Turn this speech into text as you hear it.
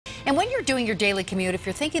And when you're doing your daily commute, if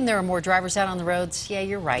you're thinking there are more drivers out on the roads, yeah,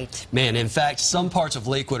 you're right. Man, in fact, some parts of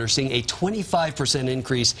Lakewood are seeing a 25%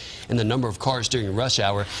 increase in the number of cars during rush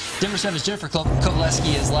hour. Denver 7's Jennifer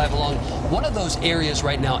Kovaleski is live along one of those areas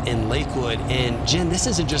right now in Lakewood. And Jen, this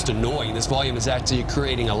isn't just annoying. This volume is actually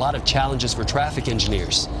creating a lot of challenges for traffic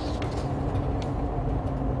engineers.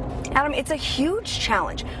 Adam, it's a huge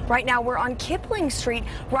challenge. Right now, we're on Kipling Street,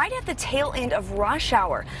 right at the tail end of rush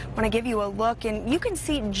hour. I want to give you a look, and you can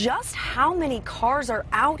see just how many cars are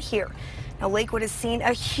out here. Now, Lakewood has seen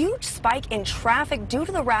a huge spike in traffic due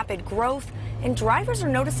to the rapid growth, and drivers are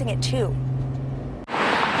noticing it too.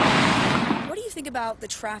 What do you think about the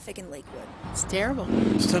traffic in Lakewood? It's terrible.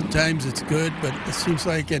 Sometimes it's good, but it seems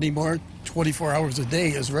like anymore 24 hours a day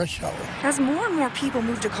is rush hour. As more and more people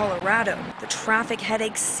move to Colorado, the traffic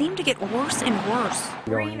headaches seem to get worse and worse.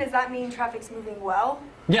 Green, does that mean traffic's moving well?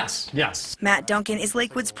 Yes. Matt Duncan is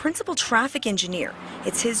Lakewood's principal traffic engineer.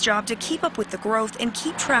 It's his job to keep up with the growth and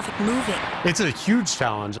keep traffic moving. It's a huge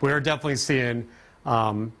challenge. We're definitely seeing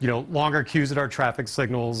longer queues at our traffic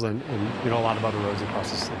signals and a lot of other roads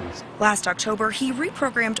across the cities. Last October, he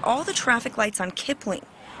reprogrammed all the traffic lights on Kipling.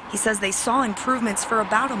 He says they saw improvements for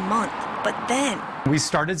about a month, but then we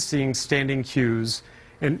started seeing standing queues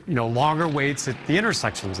and longer waits at the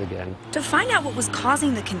intersections again. To find out what was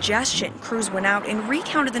causing the congestion, crews went out and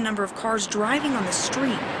recounted the number of cars driving on the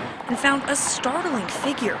street and found a startling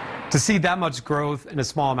figure. To see that much growth in a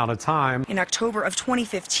small amount of time. In October of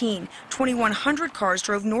 2015, 2,100 cars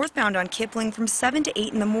drove northbound on Kipling from 7 to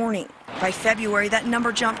 8 in the morning. By February, that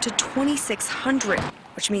number jumped to 2,600,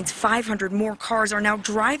 which means 500 more cars are now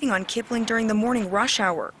driving on Kipling during the morning rush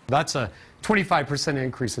hour. That's a 25%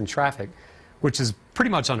 increase in traffic, which is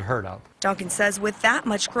pretty much unheard of. Duncan says with that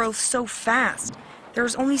much growth so fast,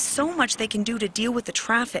 there's only so much they can do to deal with the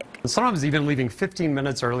traffic. Sometimes even leaving 15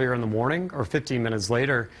 minutes earlier in the morning or 15 minutes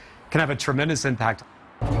later can have a tremendous impact.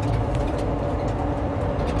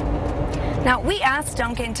 Now, we asked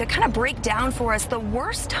Duncan to kind of break down for us the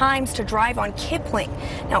worst times to drive on Kipling.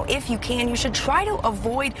 Now, if you can, you should try to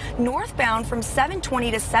avoid northbound from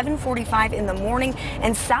 7:20 to 7:45 in the morning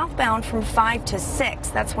and southbound from 5 to 6.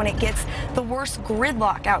 That's when it gets the worst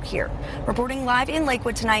gridlock out here. Reporting live in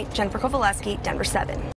Lakewood tonight, Jennifer Kovaleski, Denver 7.